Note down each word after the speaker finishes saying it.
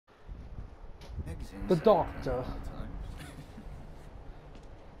The doctor.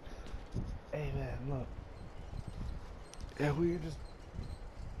 Hey man, look. Yeah, we just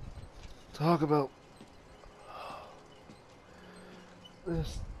talk about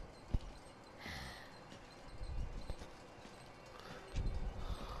this.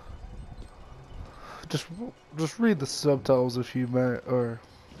 Just read the subtitles if you may, or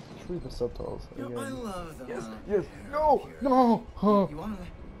just read the subtitles again. I love them. Yes, yes. No, no. Huh. You want to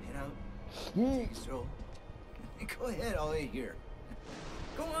head out? Take a stroll. Go ahead, I'll wait here.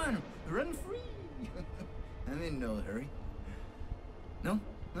 Go on, run free. I'm in no hurry. No?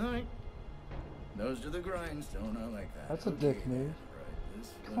 Alright. Nose to the grindstone, I like that. That's a dick move. Right,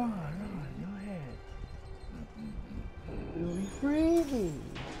 Come on, go ahead. You'll be free.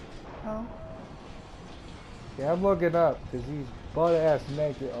 Oh. Yeah, I'm looking up because he's butt ass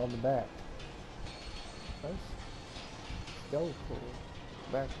naked on the back. That's skeletal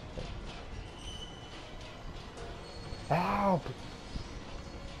back. Help!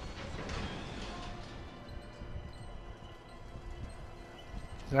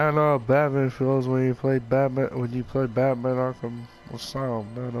 I don't know how Batman feels when you play Batman Arkham Asylum.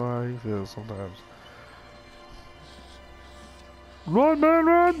 I don't know how he feels sometimes. Run, man,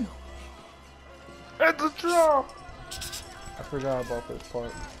 run! At the jaw! I forgot about this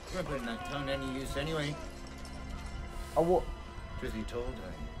part. You're putting that tongue to any use anyway. I will. Truth be told, I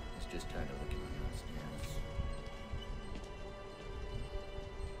was just tired of looking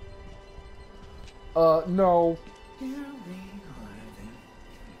downstairs. No. Here we are then.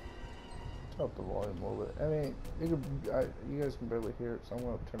 Turn up the volume a little bit. I mean, you guys can barely hear it, so I'm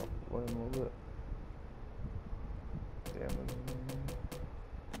gonna turn up the volume a little bit. Damn it.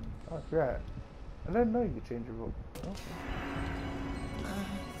 Oh, crap. I didn't know you could change your vote. Okay.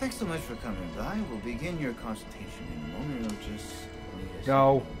 Thanks so much for coming by. We'll begin your consultation in a moment. It'll just need us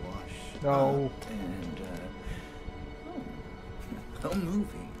No. to wash No. up and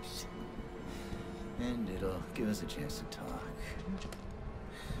movies. And it'll give us a chance to talk.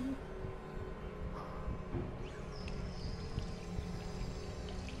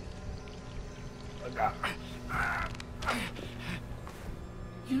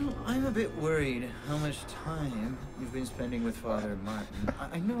 You know, I'm a bit worried how much time you've been spending with Father Martin.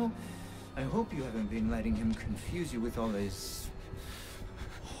 I know, I hope you haven't been letting him confuse you with all his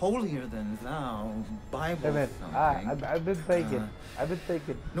holier-than-thou Bible Hey man, thumping. I've been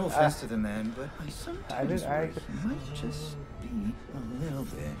thinking. No offense to the man, but I sometimes I- worry he might just be a little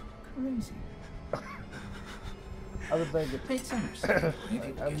bit crazy. I've been thinking. It's understandable.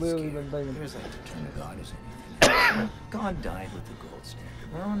 I've literally been thinking. There's like to turn to God as anything else. God died with the gold standard.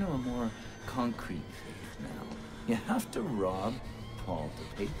 We're on to a more concrete faith now. You have to rob Paul to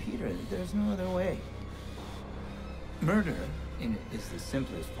pay Peter. There's no other way. Murder is the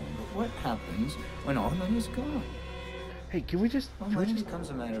simplest form, but what happens when all money is gone? Hey, can we just? Well, money becomes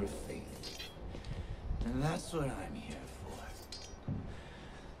a matter of faith. And that's what I'm here for.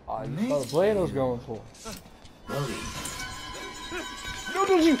 Oh, you saw the blade I was going for. Bully. No,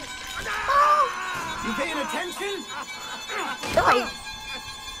 don't you? You paying attention?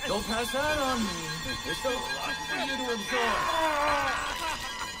 Don't pass that on me. There's a lot for you to absorb.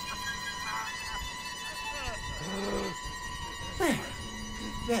 There.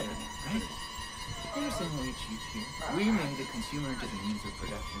 Better, right? There's the way cheap here. We made the consumer into the means of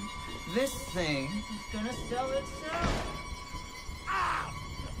production. This thing is gonna sell itself.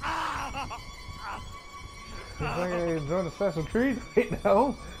 He's like he's doing Assassin's Creed right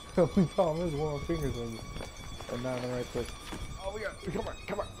now. The only problem is one of my fingers on it. And not in the right place. Oh,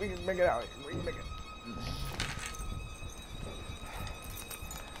 come on, we can make it out. We can make it.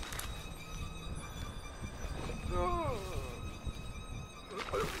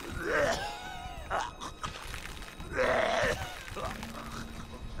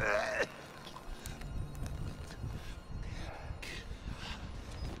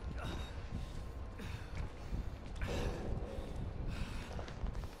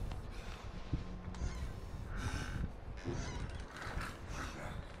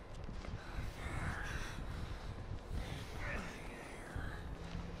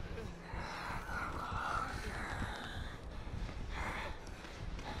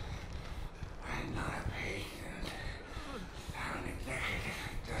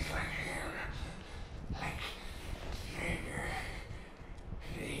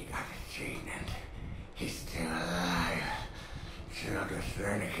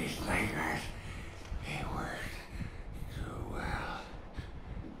 Wernicke's nightmares. He worked too well.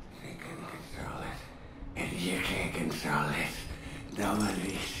 They can control it. And you can't control it.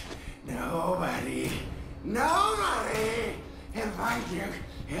 Nobody. He'll find you.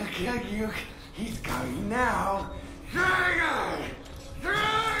 He'll kill you. He's coming now. Trigger! Trigger!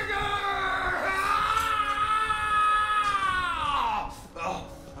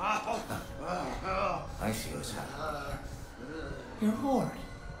 I see what's happening. You're bored.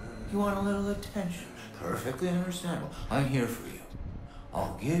 You want a little attention. Perfectly understandable. I'm here for you.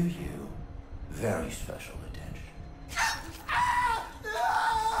 I'll give you very special attention.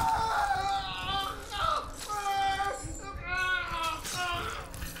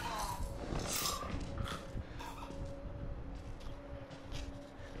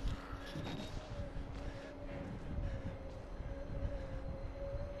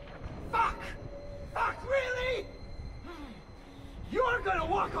 Fuck! Fuck, really? You're gonna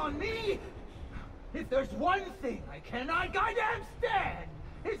walk on me? If there's one thing I cannot goddamn stand,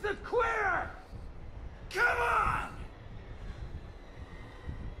 it's a queer! Come on!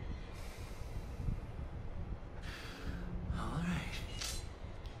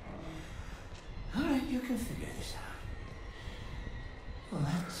 All right, you can figure this out.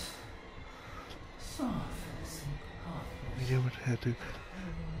 Let's soften some problems. Yeah, what I had to.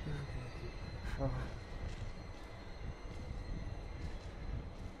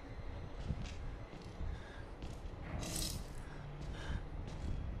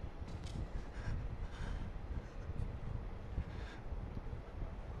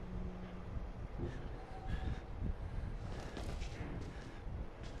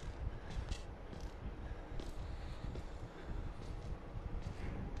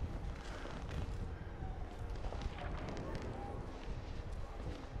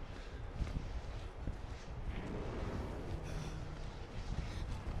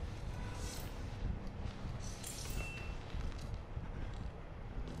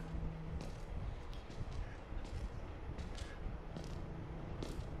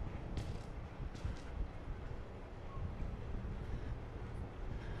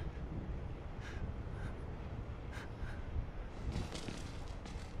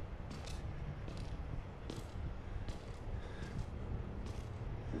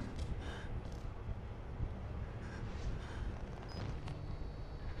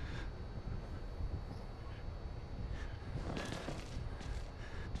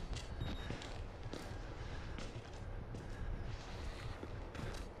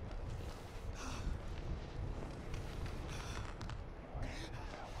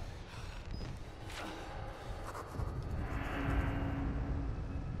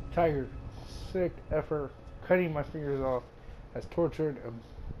 Tiger, sick effort, cutting my fingers off, has tortured and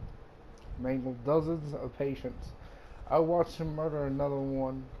mangled dozens of patients. I watched him murder another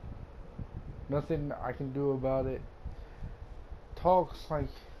one. Nothing I can do about it. Talks like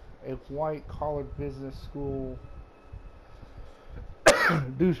a white-collar business school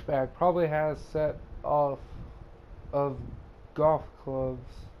douchebag. Probably has set off of golf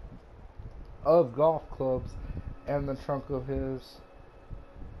clubs and the trunk of his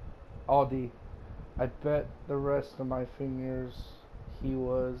Audi. I bet the rest of my fingers he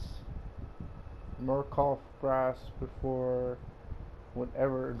was Murkoff grass before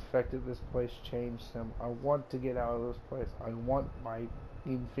whatever infected this place changed him. I want to get out of this place. I want my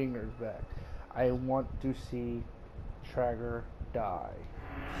fingers back. I want to see Traeger die.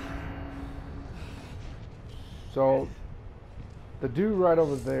 So the dude right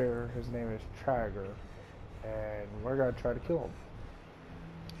over there, his name is Traeger, and we're gonna try to kill him.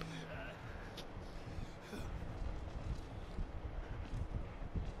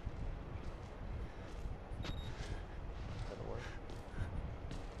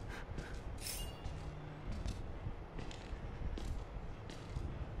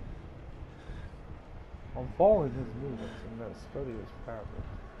 I'm following his movements and then study his pattern.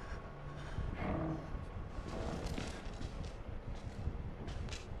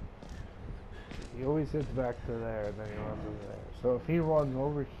 He always hits back to there and then he runs over there. So if he runs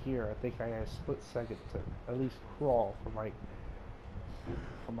over here, I think I have a split second to at least crawl from like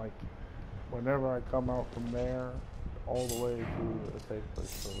whenever I come out from there all the way to the safe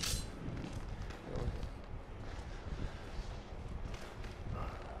place. So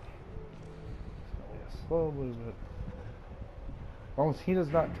slow movement. As long as he does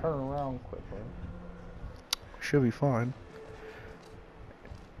not turn around quickly, should be fine.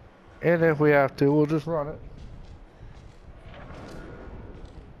 And if we have to, we'll just run it.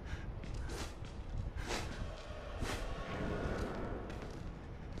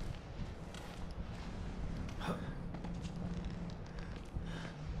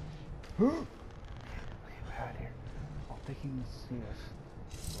 Look at here. I don't think he can see us.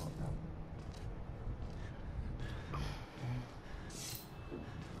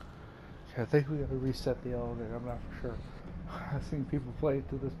 I think we gotta reset the elevator, I'm not for sure. I've seen people play it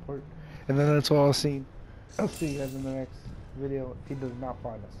to this part. And then that's all I've seen. I'll see you guys in the next video. He does not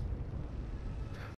find us.